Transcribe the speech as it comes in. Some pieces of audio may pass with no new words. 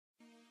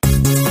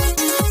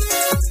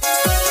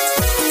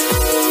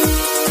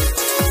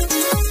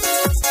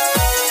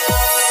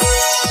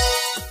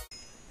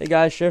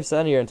guys, Sheriff's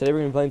Son here, and today we're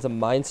going to be playing some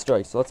Mind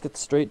Strike, so let's get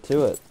straight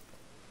to it.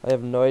 I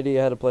have no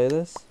idea how to play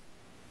this,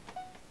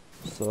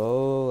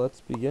 so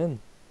let's begin.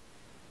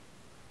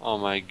 Oh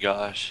my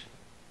gosh.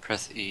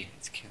 Press E,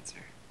 it's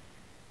cancer.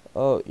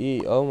 Oh,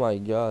 E, oh my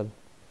god.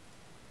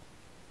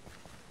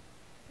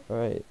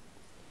 Alright.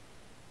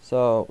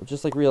 So,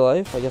 just like real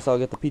life, I guess I'll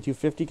get the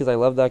P250 because I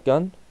love that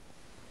gun.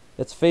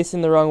 It's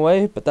facing the wrong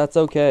way, but that's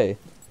okay.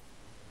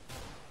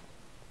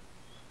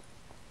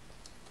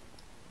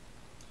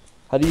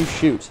 How do you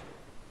shoot?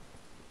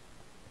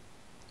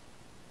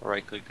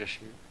 Right click to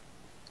shoot.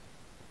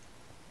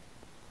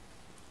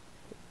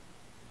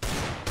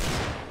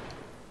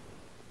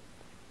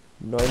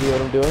 No idea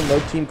what I'm doing. No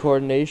team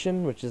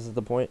coordination, which is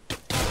the point.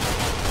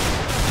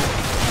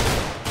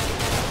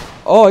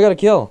 Oh, I got a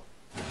kill.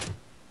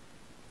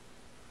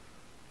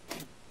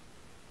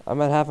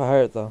 I'm at half a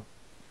heart though.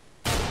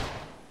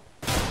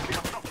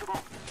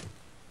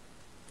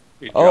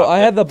 Oh, I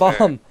had the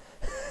bomb.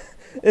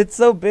 It's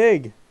so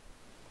big.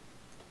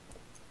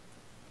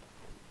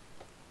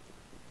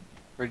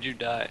 Where'd you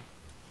die?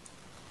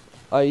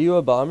 Are you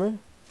a bomber?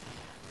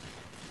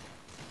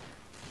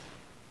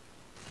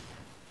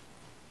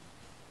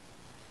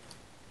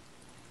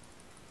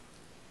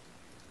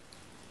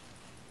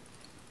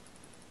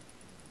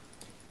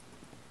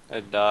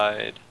 I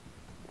died.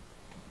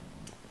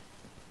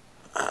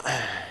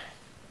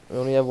 We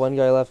only have one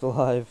guy left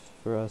alive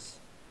for us.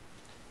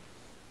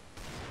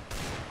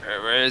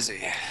 Where is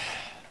he?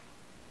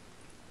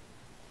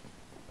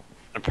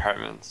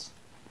 Apartments.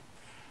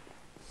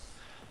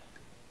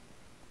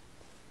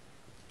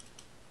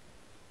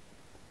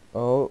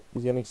 Oh,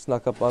 he's getting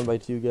snuck up on by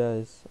two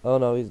guys. Oh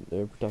no,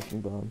 they're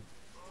protecting bomb.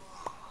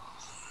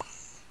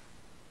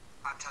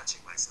 I'm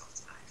touching myself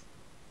tonight.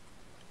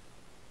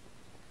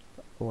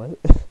 What?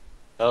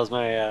 That was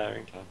my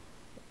ringtone.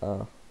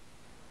 Oh.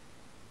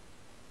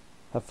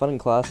 Have fun in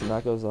class and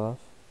that goes off.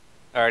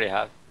 I already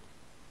have.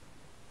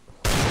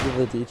 What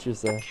did the teacher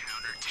say?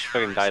 She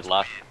fucking died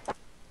laughing.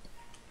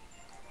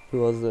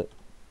 Who was it?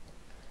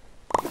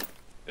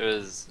 It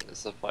was a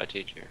supply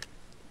teacher.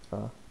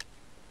 Oh.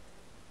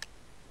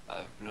 I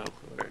have no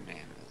clue what her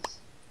name is.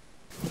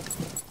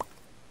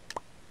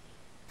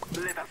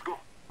 Let us go.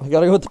 I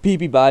gotta go with the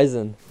PP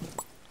Bison.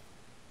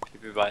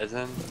 PP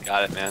Bison?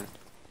 Got it, man.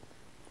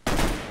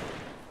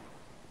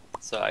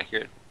 So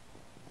accurate.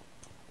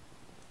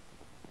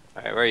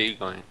 Alright, where are you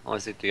going? I want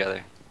to stick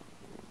together.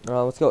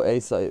 Let's go A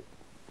site.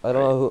 I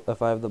don't know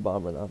if I have the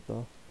bomb or not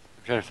though.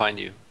 I'm trying to find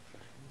you.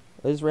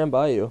 I just ran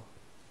by you.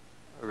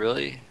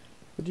 Really?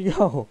 Where'd you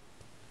go?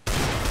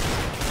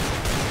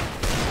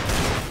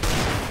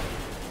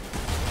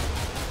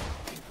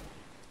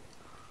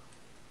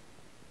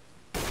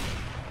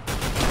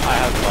 I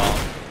have a bomb.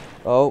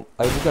 Oh,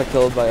 I just got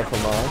killed by a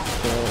FAMAS,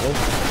 apparently.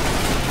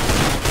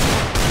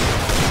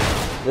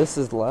 This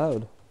is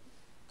loud.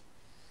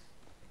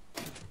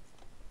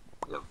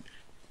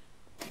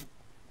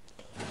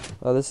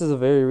 This is a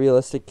very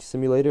realistic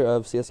simulator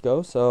of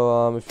CSGO,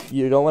 so if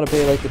you don't want to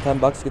pay like the $10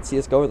 to get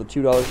CSGO or the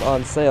 $2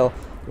 on sale,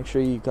 make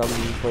sure you come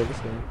and play this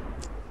game.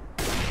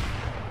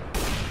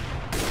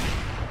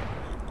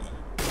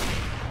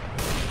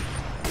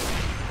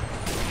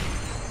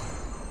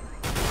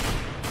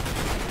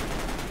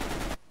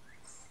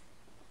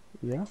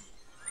 Yeah.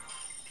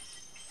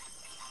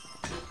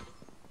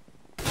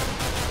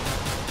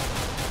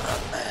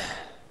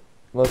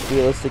 Most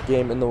realistic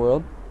game in the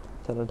world.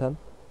 10 out of 10.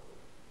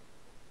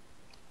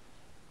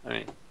 I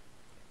mean,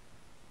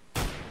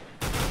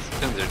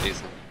 skins are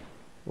decent.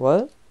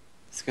 What?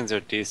 Skins are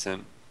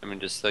decent. I mean,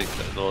 just like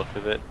the look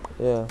of it.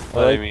 Yeah.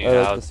 But I mean, I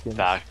like how the skins.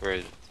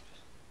 backwards.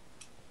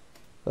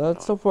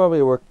 That's still probably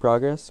a work in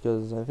progress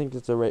because I think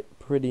it's a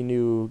pretty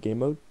new game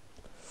mode.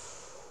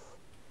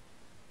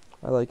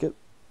 I like it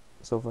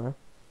so far.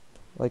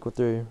 I like what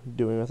they're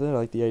doing with it. I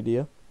like the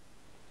idea.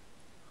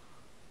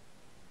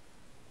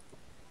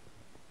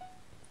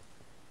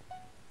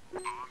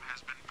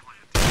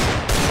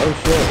 Oh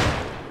shit.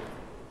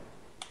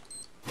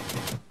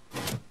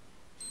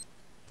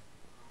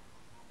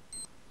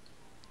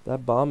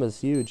 That bomb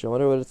is huge. I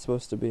wonder what it's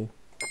supposed to be.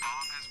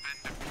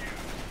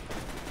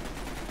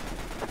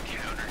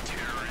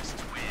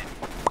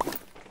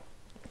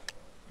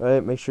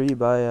 Alright, make sure you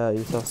buy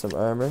yourself some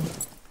armor.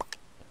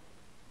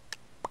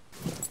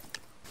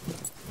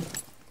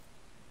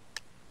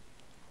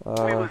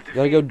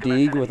 Gotta go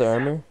dig with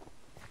armor.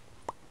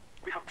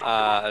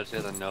 I just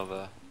got the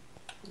Nova.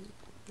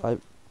 Oh,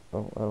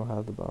 I don't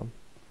have the bomb.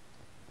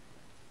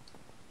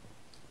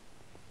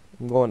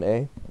 I'm going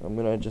A. I'm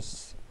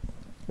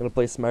gonna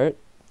play smart.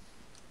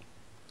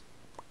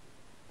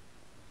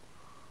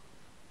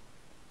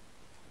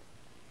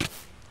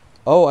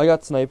 Oh, I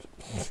got sniped.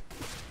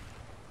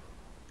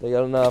 They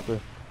got an upper.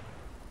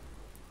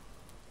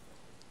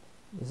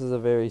 This is a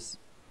very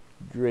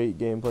great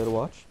gameplay to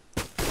watch.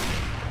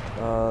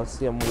 Let's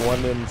see, I'm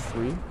 1 in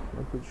 3.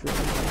 I'm pretty sure.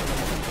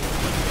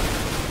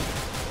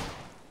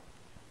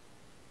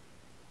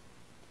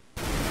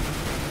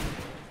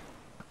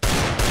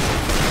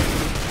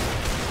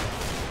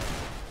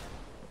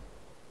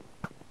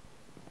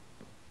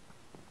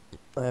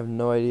 I have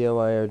no idea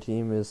why our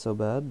team is so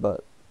bad,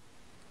 but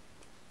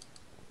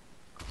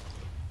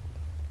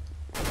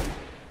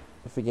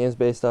if the game's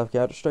based off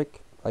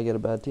Counter-Strike, I get a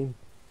bad team.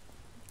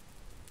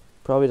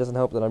 Probably doesn't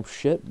help that I'm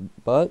shit,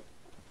 but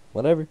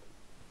whatever.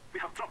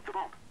 We have dropped the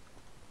bomb.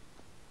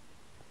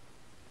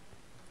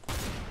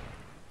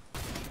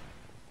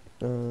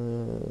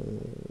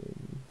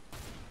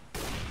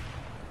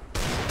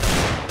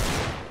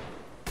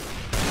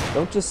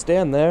 Don't just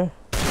stand there.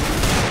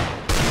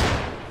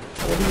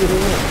 What are you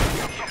doing?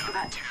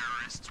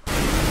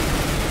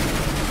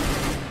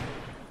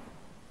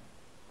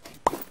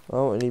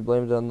 Oh, and he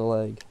blamed it on the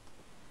leg.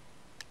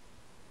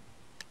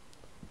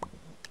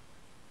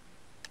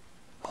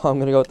 I'm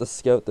gonna go with the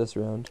scout this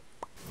round.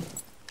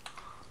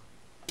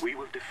 We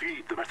will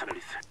defeat the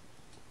mercenaries.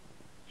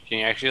 Can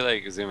you actually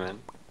like zoom in?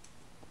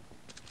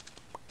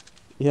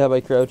 Yeah,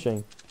 by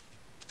crouching.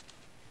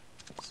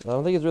 So I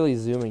don't think it's really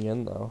zooming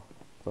in though,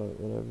 but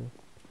whatever.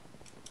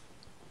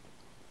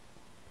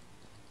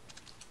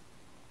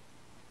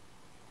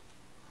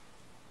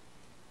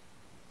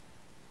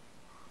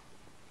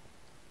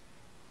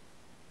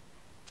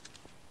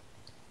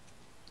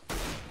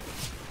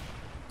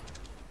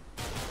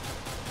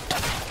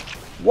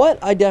 What?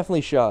 I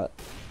definitely shot.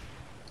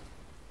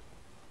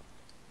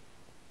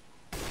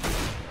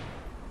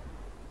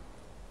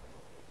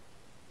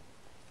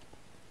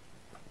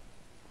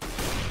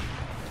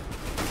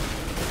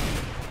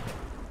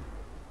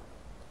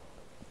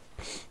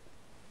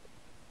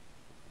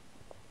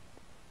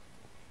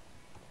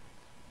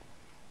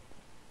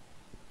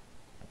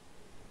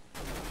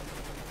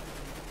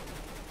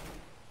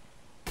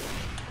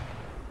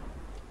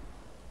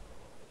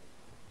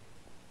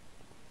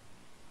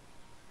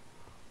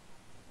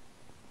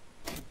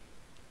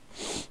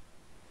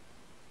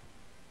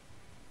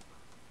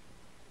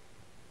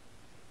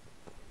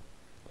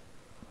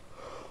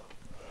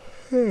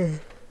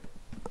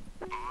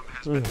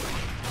 Or I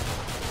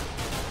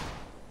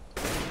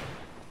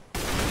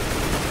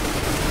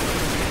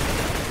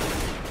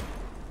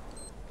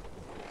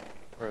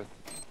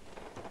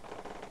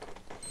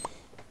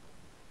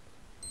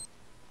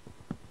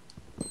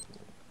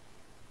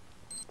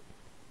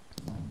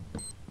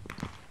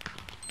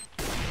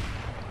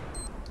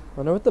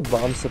wonder what the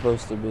bomb's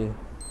supposed to be.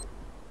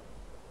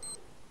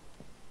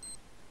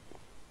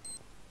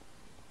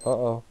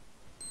 Uh-oh.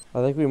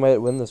 I think we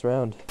might win this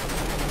round.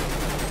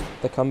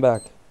 The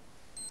comeback.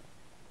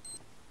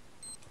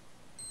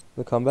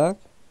 The comeback?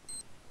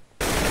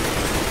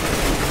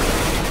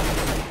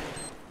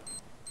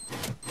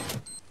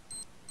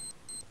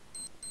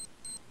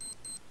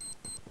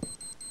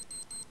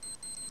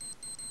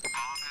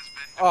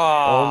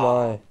 Oh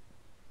my.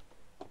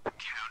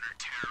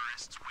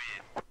 Counter-terrorists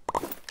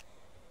win.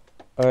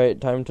 Alright,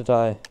 time to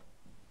tie.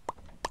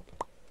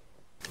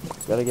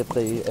 Gotta get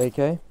the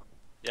AK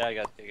yeah, I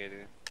got the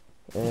dude.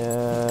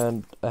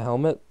 and a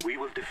helmet. We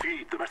will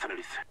defeat the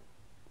mercenaries.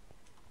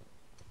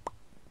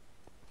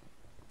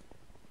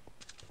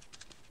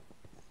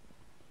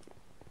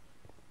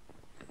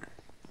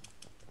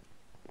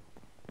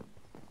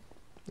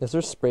 Is there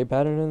a spray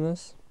pattern in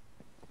this?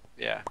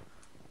 Yeah.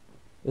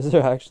 Is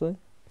there actually?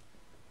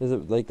 Is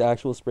it like the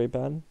actual spray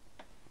pattern?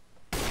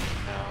 No.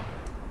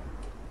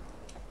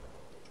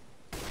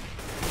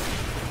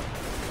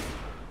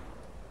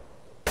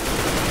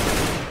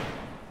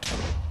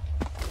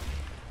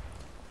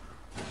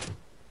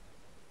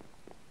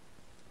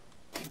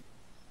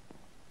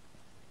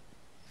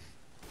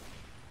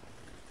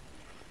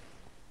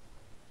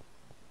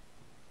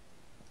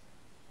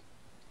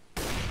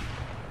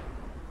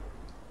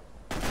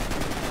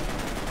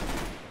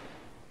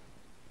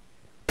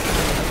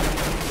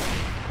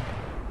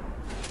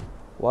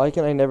 Why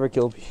can I never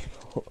kill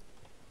people?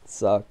 It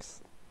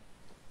sucks.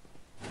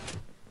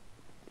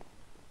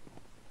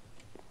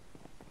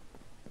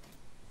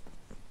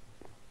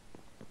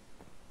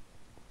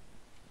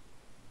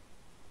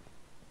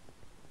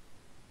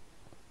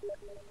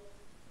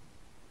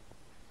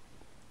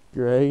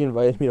 Greg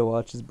invited me to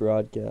watch his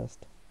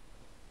broadcast.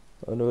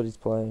 I wonder what he's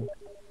playing.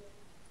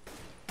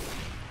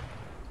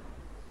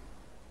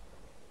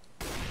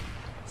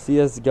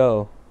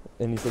 CSGO.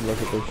 And he said,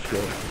 look at this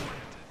shit.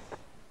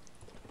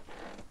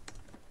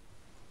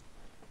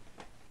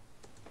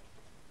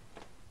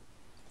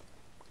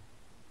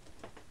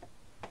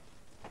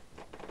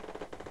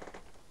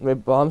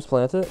 Wait, bombs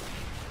planted?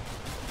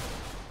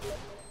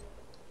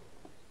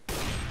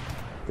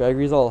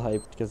 Gregory's all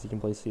hyped because he can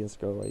play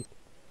CSGO like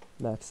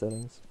max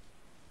settings.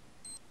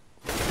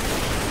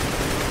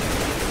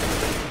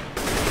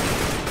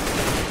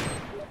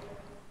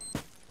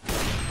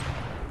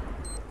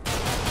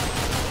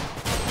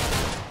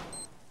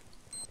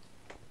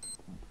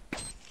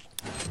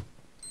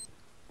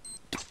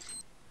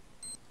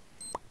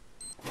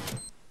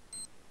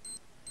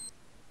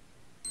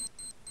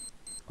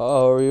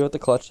 Uh-oh, are you at the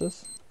clutch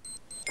this?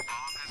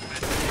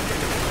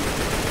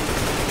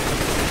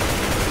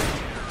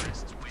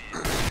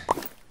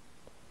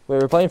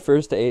 Wait, we're playing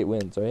first to 8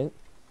 wins, right?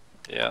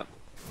 Yeah.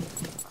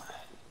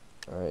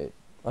 Alright.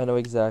 I know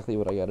exactly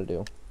what I gotta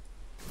do.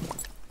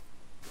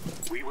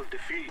 We will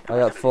defeat the I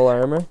got mercenaries. full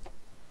armor.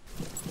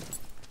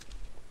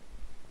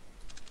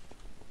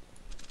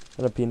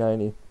 And a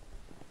P90.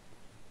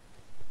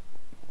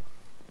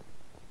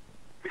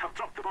 We have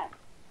dropped the bomb.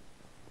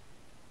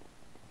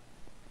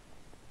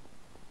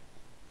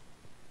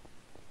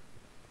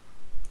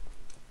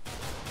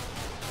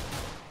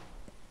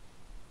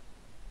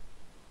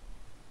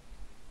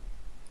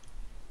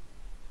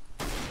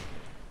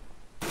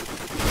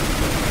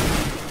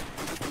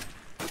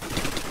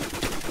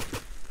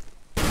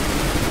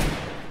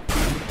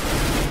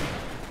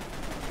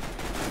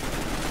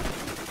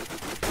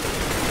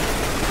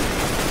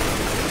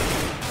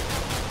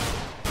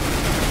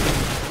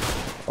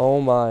 Oh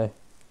my.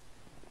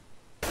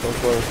 So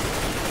close.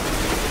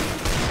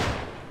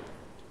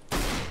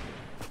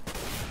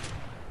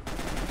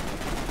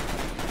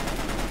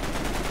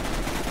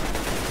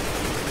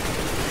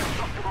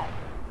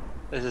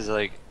 This is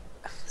like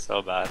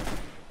so bad.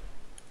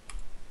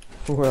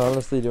 We're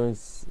honestly doing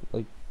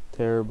like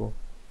terrible.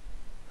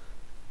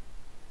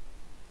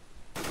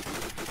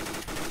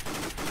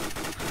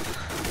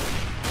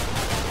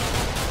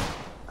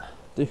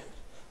 Dude,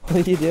 what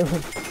are you doing?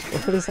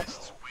 What is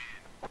that?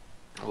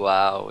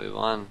 Wow, we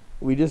won.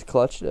 We just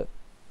clutched it.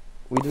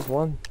 We just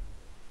won.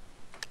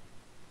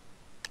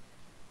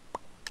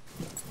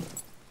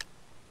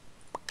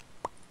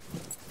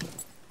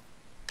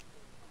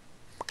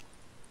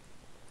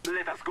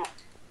 Let us go.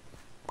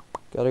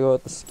 Gotta go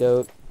with the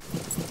scout.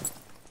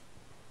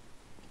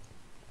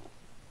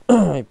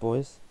 Alright,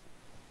 boys.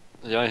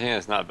 The only thing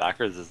that's not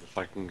backwards is the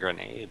fucking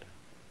grenade.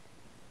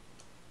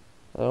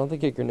 I don't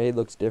think a grenade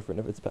looks different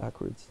if it's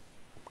backwards.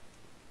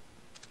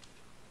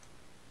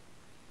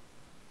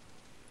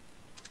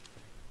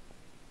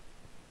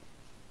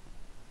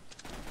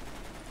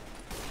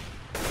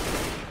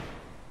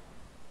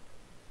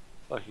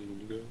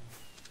 Fucking good.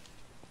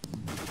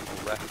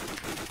 Wreck.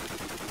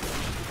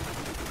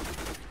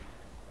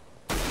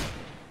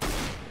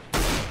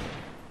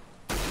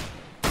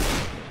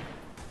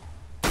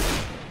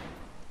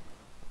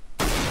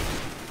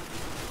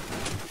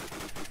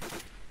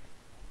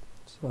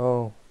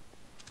 So,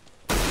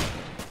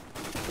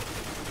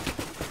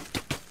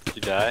 Did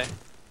you die?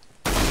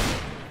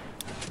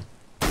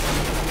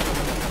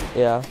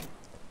 yeah.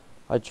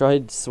 I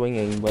tried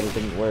swinging, but it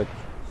didn't work.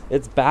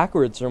 It's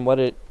backwards from what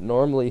it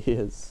normally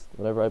is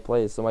whenever I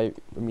play, so my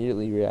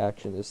immediately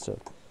reaction is to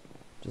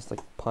just like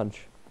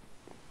punch.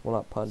 Well,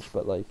 not punch,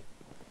 but like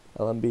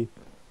LMB.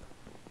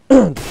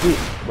 To shoot,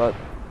 but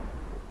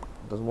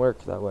it doesn't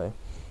work that way.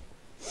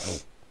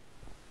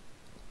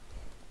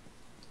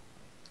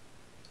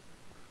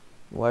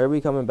 Why are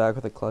we coming back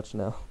with a clutch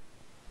now?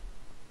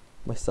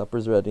 My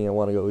supper's ready and I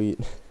want to go eat.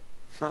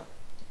 Huh.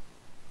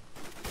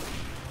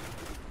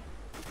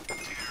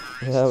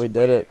 Yeah, we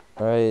did it.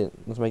 Alright,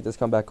 let's make this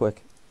come back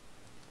quick.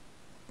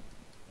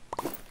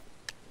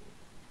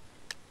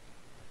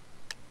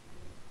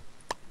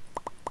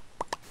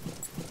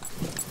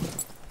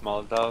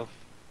 Molotov.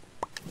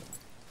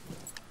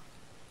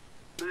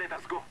 Let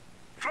us go.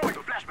 Throwing a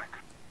flashback.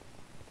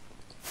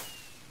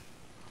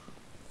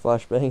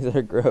 Flashbangs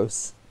are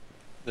gross.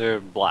 They're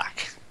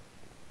black.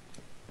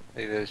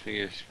 Like they just make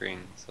your screen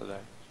so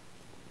dark.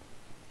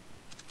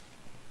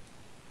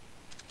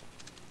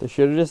 They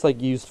should have just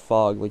like used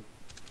fog, like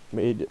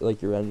made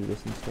like your render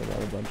distance turn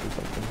down a bunch or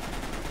something.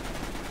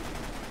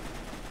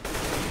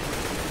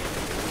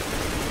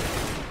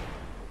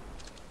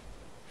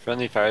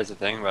 Friendly fire is a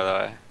thing, by the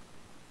way.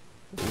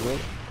 Is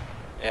it?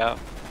 Yeah.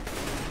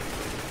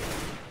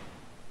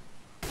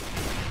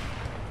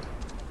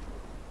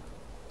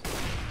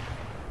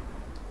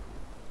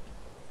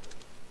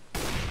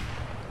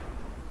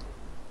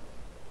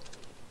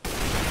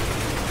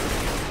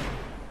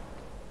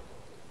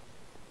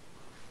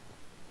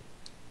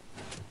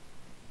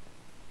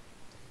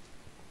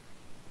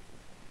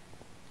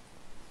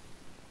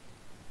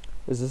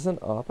 Is this an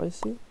op I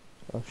see?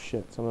 Oh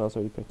shit, someone else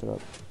already picked it up.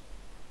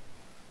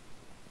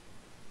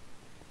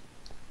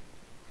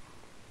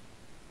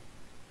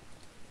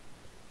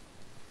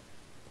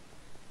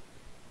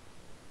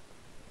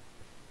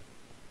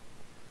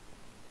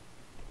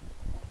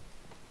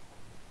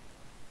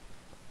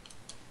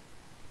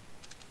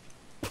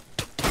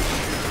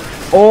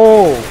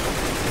 Oh!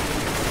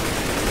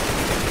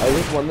 I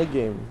just won the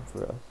game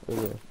for us, or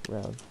the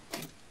round.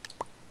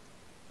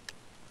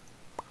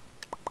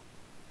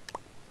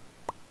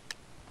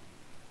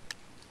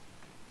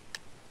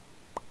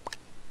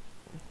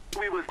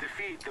 We will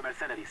defeat the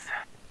mercenaries.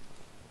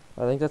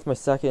 I think that's my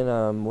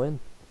second win.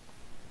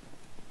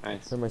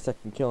 Nice. Or my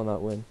second kill,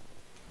 not win.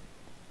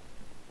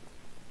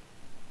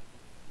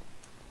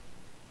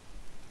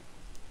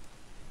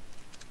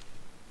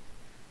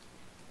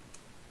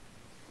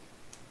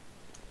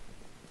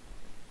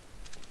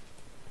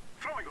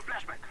 Throwing a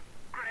flashback.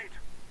 Grenade.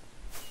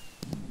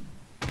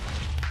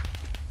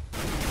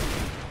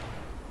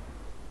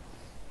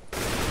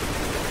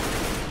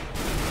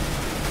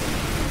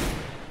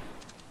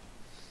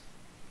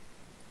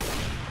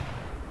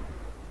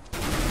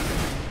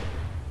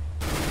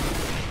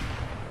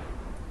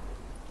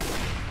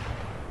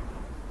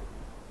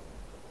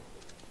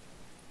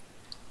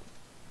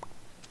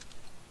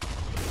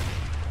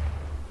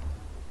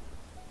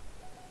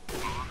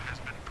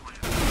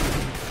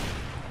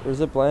 Where's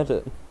it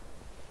planted?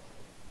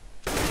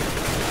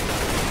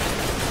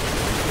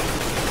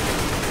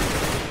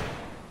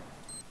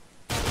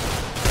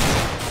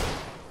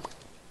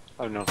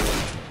 I have no clue.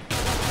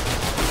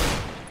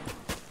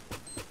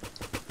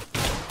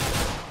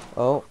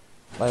 Oh,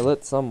 I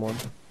lit someone.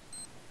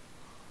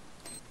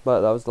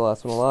 But that was the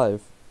last one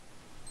alive.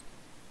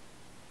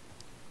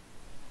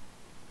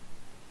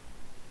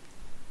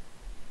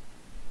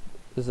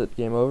 Is it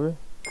game over?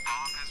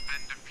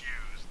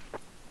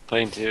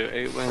 Playing 2,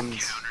 8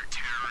 wins.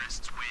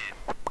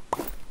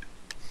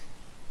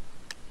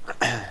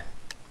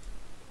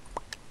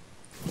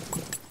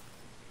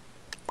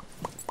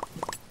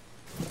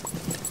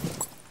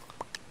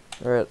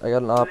 Alright, I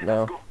got an op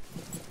now.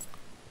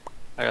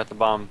 I got the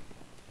bomb.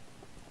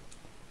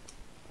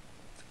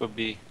 Let's go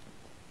B.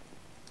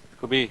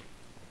 Let's go B.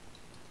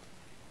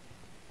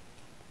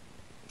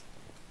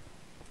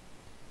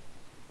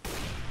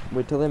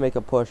 Wait till they make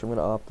a push, I'm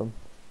gonna op them.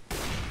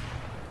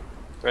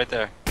 Right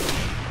there.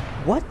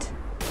 What?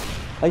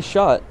 I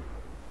shot.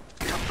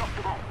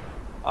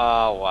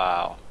 Oh,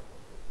 wow.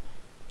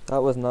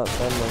 That was not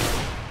friendly.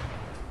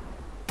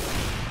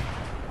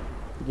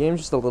 The game's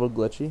just a little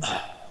glitchy,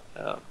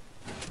 Yeah.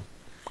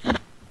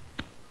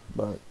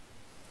 but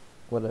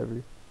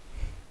whatever.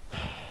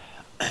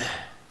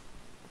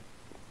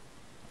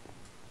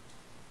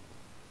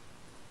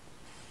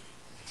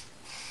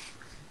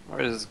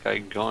 Where is this guy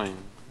going?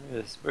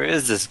 Where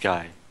is this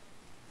guy?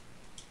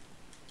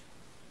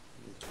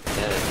 He's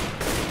dead.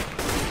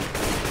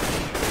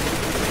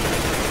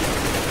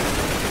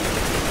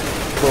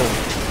 Boom.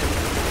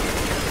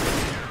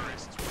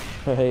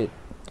 Alright,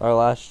 our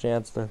last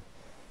chance to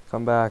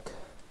come back.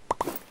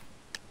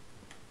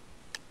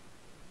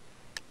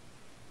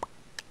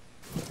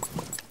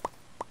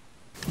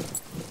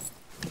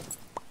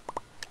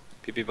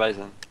 PP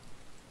Bison.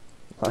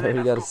 I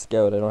already got a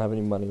scout, I don't have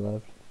any money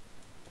left.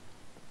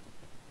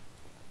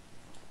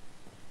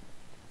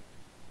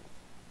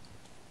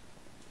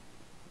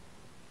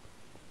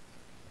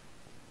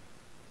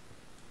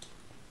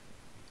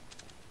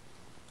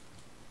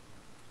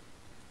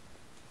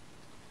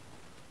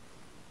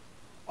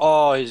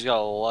 Oh, he's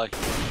got lucky.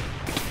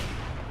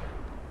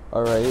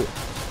 Alright.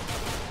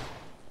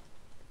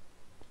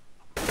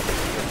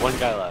 One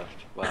guy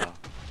left. Wow.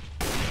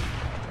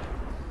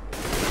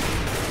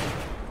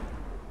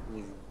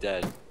 He's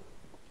dead.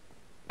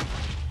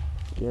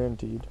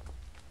 Guaranteed.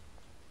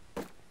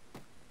 Does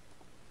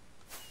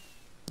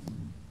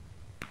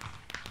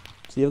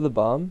he have the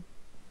bomb?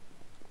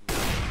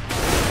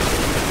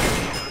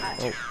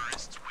 Oh.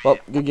 Well,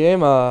 good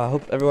game.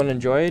 Hope everyone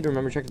enjoyed.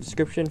 Remember, check the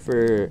description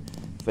for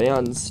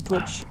Fayon's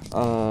Twitch.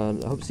 I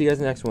hope to see you guys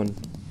in the next one.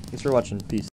 Thanks for watching. Peace.